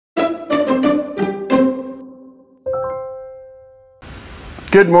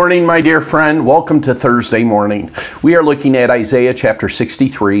Good morning, my dear friend. Welcome to Thursday morning. We are looking at Isaiah chapter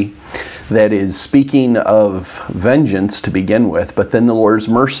 63, that is speaking of vengeance to begin with, but then the Lord's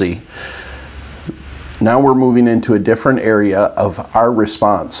mercy. Now we're moving into a different area of our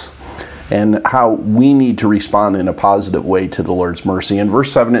response and how we need to respond in a positive way to the Lord's mercy. In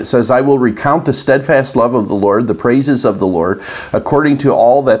verse 7 it says, I will recount the steadfast love of the Lord, the praises of the Lord, according to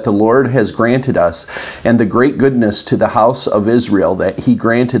all that the Lord has granted us, and the great goodness to the house of Israel, that he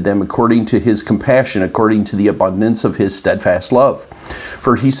granted them according to his compassion, according to the abundance of his steadfast love.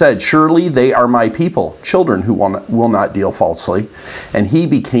 For he said, surely they are my people, children who will not deal falsely, and he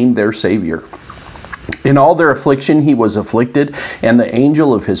became their Savior. In all their affliction he was afflicted, and the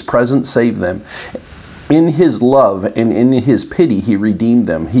angel of his presence saved them. In his love and in his pity he redeemed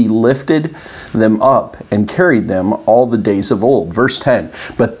them. He lifted them up and carried them all the days of old. Verse 10,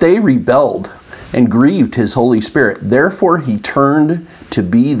 but they rebelled and grieved his Holy Spirit. Therefore he turned to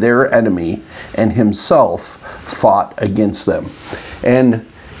be their enemy and himself fought against them. And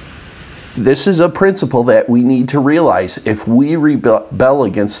this is a principle that we need to realize. If we rebel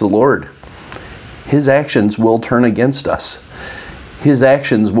against the Lord, his actions will turn against us. His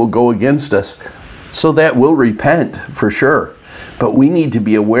actions will go against us, so that we'll repent for sure. But we need to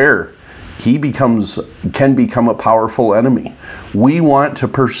be aware he can become a powerful enemy. We want to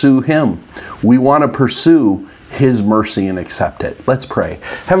pursue him. We want to pursue his mercy and accept it. Let's pray.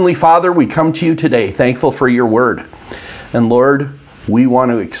 Heavenly Father, we come to you today thankful for your word. And Lord, we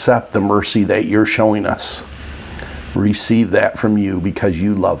want to accept the mercy that you're showing us. Receive that from you because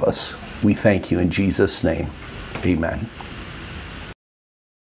you love us. We thank you in Jesus' name. Amen.